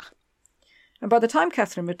 Ah. And by the time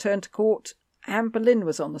Catherine returned to court, Anne Boleyn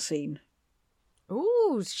was on the scene.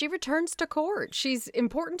 Ooh, she returns to court. She's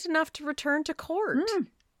important enough to return to court.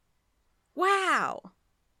 Wow.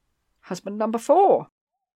 Husband number 4,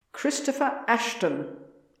 Christopher Ashton.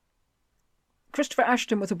 Christopher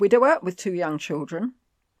Ashton was a widower with 2 young children.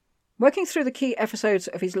 Working through the key episodes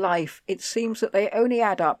of his life, it seems that they only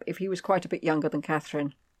add up if he was quite a bit younger than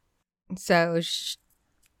Catherine. So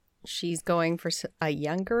she's going for a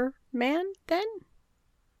younger man then?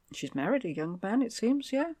 She's married a young man, it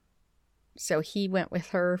seems, yeah. So he went with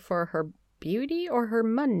her for her beauty or her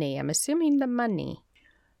money? I'm assuming the money.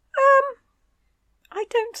 I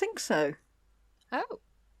don't think so. Oh.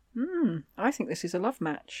 I think this is a love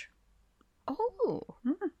match. Oh.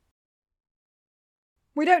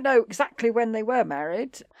 We don't know exactly when they were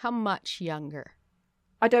married. How much younger?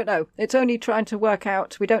 I don't know. It's only trying to work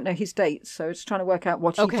out. We don't know his dates, so it's trying to work out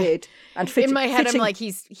what he did. And in my head, I'm like,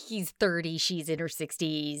 he's 30, she's in her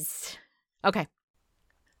 60s. Okay.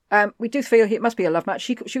 We do feel it must be a love match.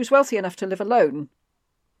 She was wealthy enough to live alone,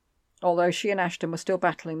 although she and Ashton were still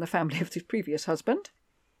battling the family of his previous husband,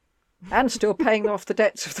 and still paying off the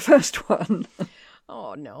debts of the first one.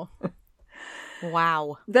 Oh no!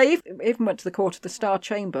 Wow. They even went to the court of the Star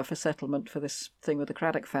Chamber for settlement for this thing with the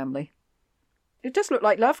Craddock family. It does look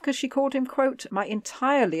like love because she called him, quote, "my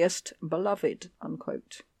entireliest beloved,"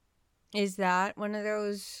 unquote. Is that one of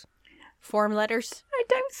those form letters? I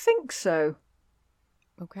don't think so.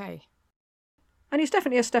 Okay. And he's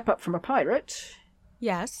definitely a step up from a pirate.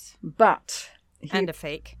 Yes. But... And a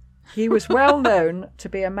fake. He was well known to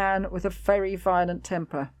be a man with a very violent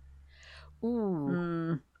temper.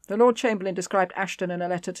 Ooh. The Lord Chamberlain described Ashton in a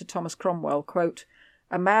letter to Thomas Cromwell, quote,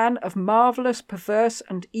 "A man of marvellous, perverse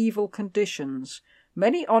and evil conditions.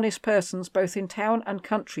 Many honest persons, both in town and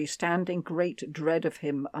country, stand in great dread of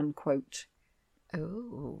him," unquote.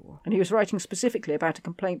 Oh. And he was writing specifically about a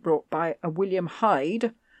complaint brought by a William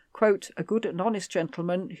Hyde, quote, "a good and honest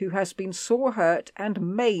gentleman who has been sore hurt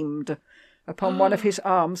and maimed upon one of his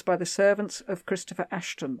arms by the servants of Christopher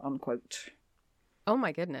Ashton," unquote. Oh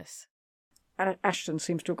my goodness. And Ashton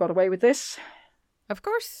seems to have got away with this. Of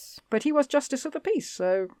course. But he was Justice of the Peace,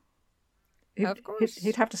 so Of course.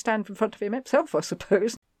 he'd have to stand in front of him himself, I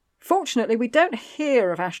suppose. Fortunately, we don't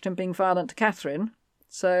hear of Ashton being violent to Catherine,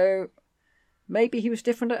 so maybe he was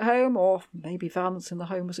different at home, or maybe violence in the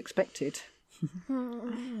home was expected.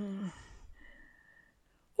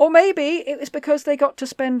 Or maybe it was because they got to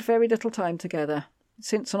spend very little time together.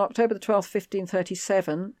 Since on October the 12th,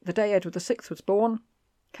 1537, the day Edward VI was born,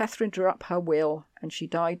 Catherine drew up her will, and she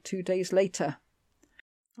died 2 days later.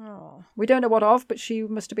 Oh. We don't know what of, but she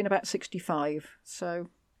must have been about 65, so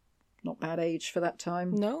not bad age for that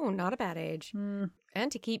time. No, not a bad age.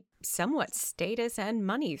 And to keep somewhat status and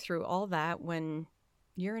money through all that when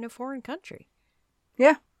you're in a foreign country.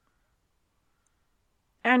 Yeah.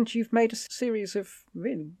 And you've made a series of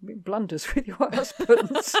really blunders with your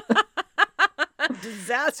husbands.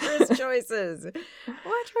 Disastrous choices.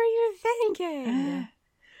 What were you thinking?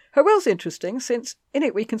 Her will's interesting, since in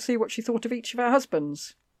it we can see what she thought of each of her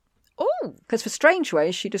husbands. Oh! Because for strange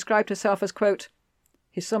ways, she described herself as, quote,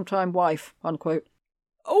 his sometime wife, unquote.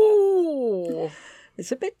 Oh!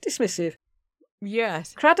 It's a bit dismissive.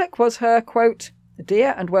 Yes. Craddock was her, quote,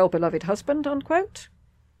 dear and well-beloved husband, unquote.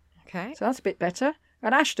 Okay. So that's a bit better.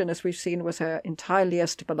 And Ashton, as we've seen, was her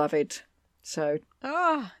entireliest beloved. So...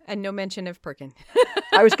 Oh, and no mention of Perkin.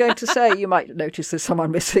 I was going to say, you might notice there's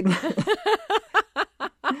someone missing.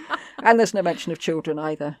 And there's no mention of children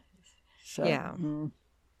either. So, Yeah.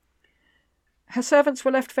 Her servants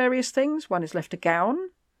were left various things. One is left a gown,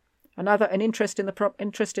 another an interest in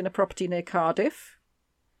a property near Cardiff,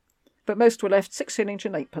 but most were left 6 shillings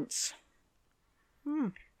and 8pence.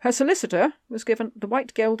 Her solicitor was given the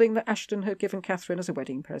white gelding that Ashton had given Catherine as a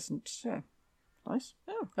wedding present. So, nice.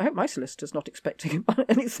 Oh, I hope my solicitor's not expecting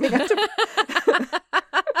anything out of it.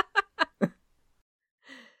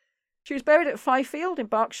 She was buried at Fifield in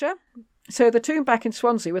Berkshire. So the tomb back in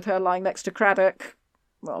Swansea with her lying next to Craddock,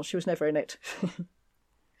 well, she was never in it.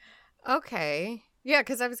 Okay. Yeah,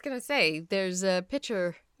 because I was going to say, there's a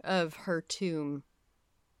picture of her tomb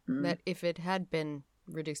that if it had been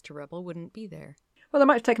reduced to rubble, wouldn't be there. Well, they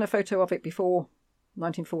might have taken a photo of it before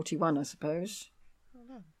 1941, I suppose.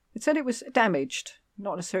 It said it was damaged,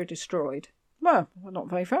 not necessarily destroyed. Well, I'm not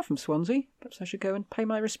very far from Swansea. Perhaps I should go and pay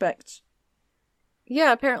my respects.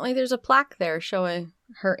 Yeah, apparently there's a plaque there showing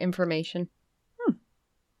her information.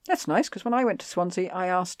 That's nice, because when I went to Swansea,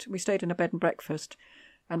 we stayed in a bed and breakfast,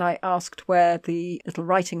 and I asked where the little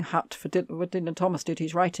writing hut for where Dylan Thomas did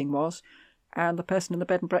his writing was, and the person in the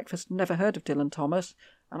bed and breakfast never heard of Dylan Thomas,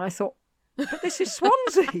 and I thought, but this is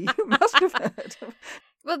Swansea, you must have heard.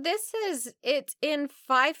 Well, it's in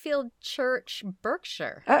Fifield Church,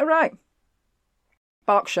 Berkshire. Right.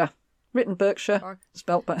 Berkshire. Written Berkshire,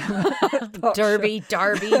 spelt Berkshire. Derby.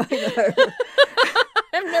 I know.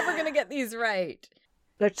 I'm never going to get these right.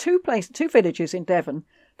 There are two villages in Devon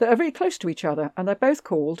that are really close to each other, and they're both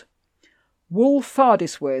called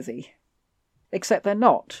Woolfardisworthy, except they're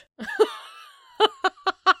not.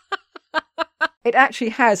 It actually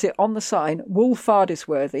has it on the sign,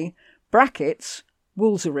 Woolfardisworthy, brackets,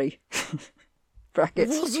 Woolsery.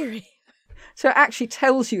 Brackets. Woolsery. So it actually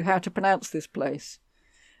tells you how to pronounce this place.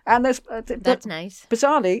 And there's... That's nice.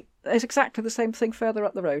 Bizarrely, there's exactly the same thing further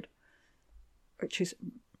up the road, which is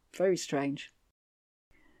very strange.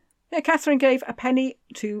 Yeah, Catherine gave a penny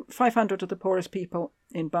to 500 of the poorest people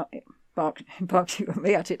in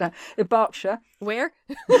Berkshire. Where?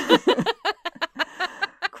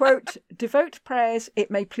 Quote, devote prayers, it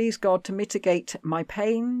may please God to mitigate my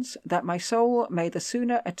pains, that my soul may the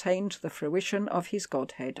sooner attain to the fruition of his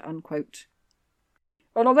Godhead, unquote.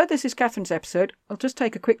 Well, although this is Catherine's episode, I'll just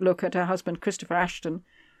take a quick look at her husband, Christopher Ashton,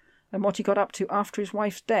 and what he got up to after his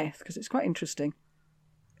wife's death, because it's quite interesting.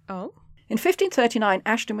 Oh? In 1539,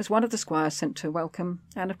 Ashton was one of the squires sent to welcome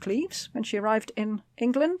Anne of Cleves when she arrived in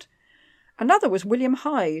England. Another was William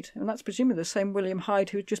Hyde, and that's presumably the same William Hyde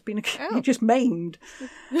who had just been just maimed.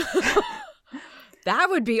 That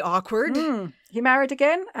would be awkward. He married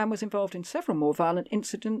again and was involved in several more violent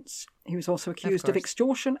incidents. He was also accused of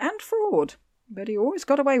extortion and fraud, but he always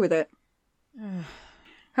got away with it.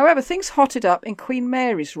 However, things hotted up in Queen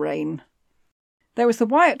Mary's reign. There was the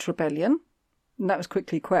Wyatt Rebellion, and that was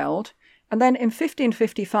quickly quelled. And then in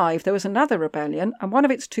 1555 there was another rebellion, and one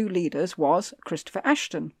of its two leaders was Christopher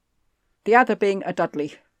Ashton, the other being a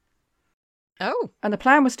Dudley. Oh. And the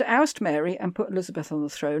plan was to oust Mary and put Elizabeth on the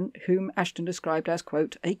throne, whom Ashton described as,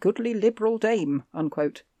 quote, a goodly liberal dame,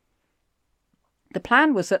 unquote. The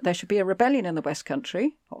plan was that there should be a rebellion in the West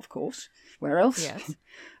Country, of course, where else? Yes.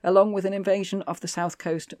 Along with an invasion of the South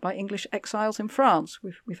Coast by English exiles in France.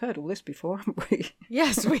 We've heard all this before, haven't we?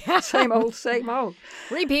 Yes, we have. Same old, same old.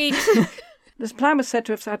 Repeat. This plan was said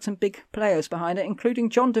to have had some big players behind it, including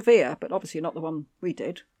John de Vere, but obviously not the one we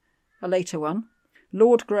did, a later one,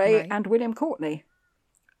 Lord Grey Right. and William Courtenay.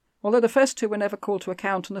 Although the first two were never called to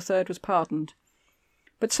account and the third was pardoned.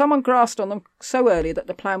 But someone grasped on them so early that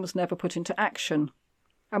the plan was never put into action.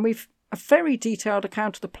 And we've a very detailed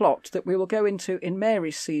account of the plot that we will go into in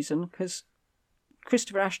Mary's season, because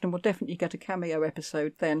Christopher Ashton will definitely get a cameo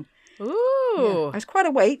episode then. Ooh. Yeah. It's quite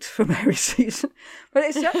a wait for Mary's season, but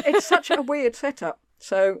it's such a weird setup.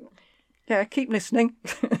 So, yeah, keep listening.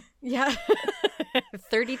 Yeah.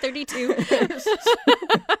 3032.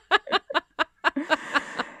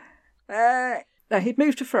 He'd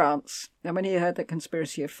moved to France, and when he heard that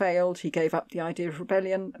conspiracy had failed, he gave up the idea of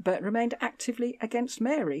rebellion, but remained actively against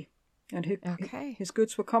Mary, and his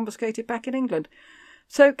goods were confiscated back in England.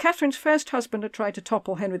 So Catherine's first husband had tried to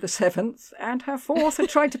topple Henry VII, and her fourth had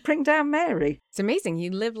tried to bring down Mary. It's amazing. He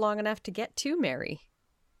lived long enough to get to Mary.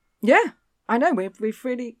 Yeah, I know. We've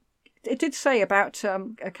really... It did say about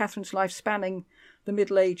Catherine's life spanning the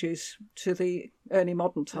Middle Ages to the early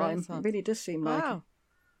modern time. It really does seem like it.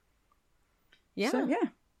 Yeah.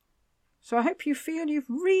 So I hope you feel you've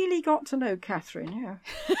really got to know Catherine. Yeah,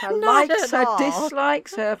 her likes, her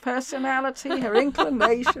dislikes, her personality, her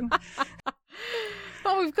inclination.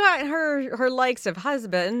 Well, we've got her likes of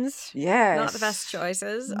husbands. Yes. Not the best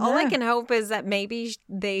choices. No. All I can hope is that maybe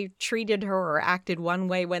they treated her or acted one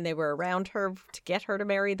way when they were around her to get her to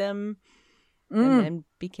marry them, and then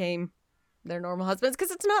became their normal husbands.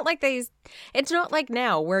 Because it's not like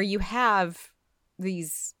now where you have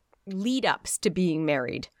these lead-ups to being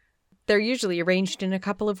married. They're usually arranged in a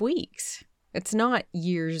couple of weeks. It's not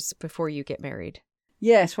years before you get married.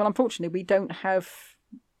 Yes, well, unfortunately, we don't have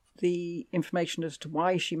the information as to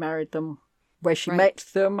why she married them, where she met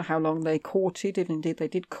them, how long they courted, if indeed they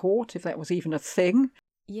did court, if that was even a thing.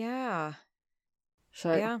 Yeah.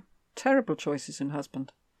 So, terrible choices in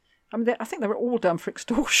husband. I mean, I think they were all done for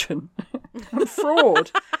extortion and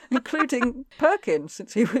fraud, including Perkin,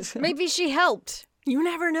 since he was... Maybe she helped. You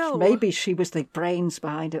never know. Maybe she was the brains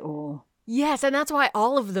behind it all. Yes, and that's why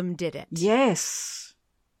all of them did it. Yes,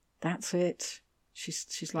 that's it.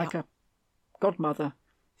 She's like a godmother.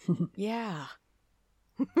 Yeah.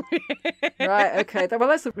 Right, okay. Well,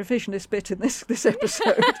 that's the revisionist bit in this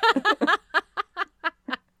episode.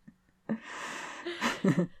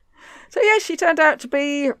 So, yeah, she turned out to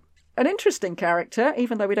be an interesting character,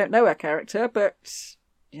 even though we don't know her character, but,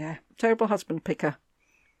 yeah, terrible husband picker.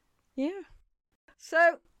 Yeah.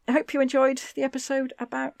 So, I hope you enjoyed the episode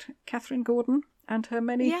about Catherine Gordon and her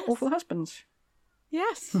many awful husbands.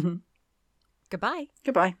 Yes. Goodbye.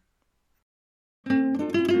 Goodbye.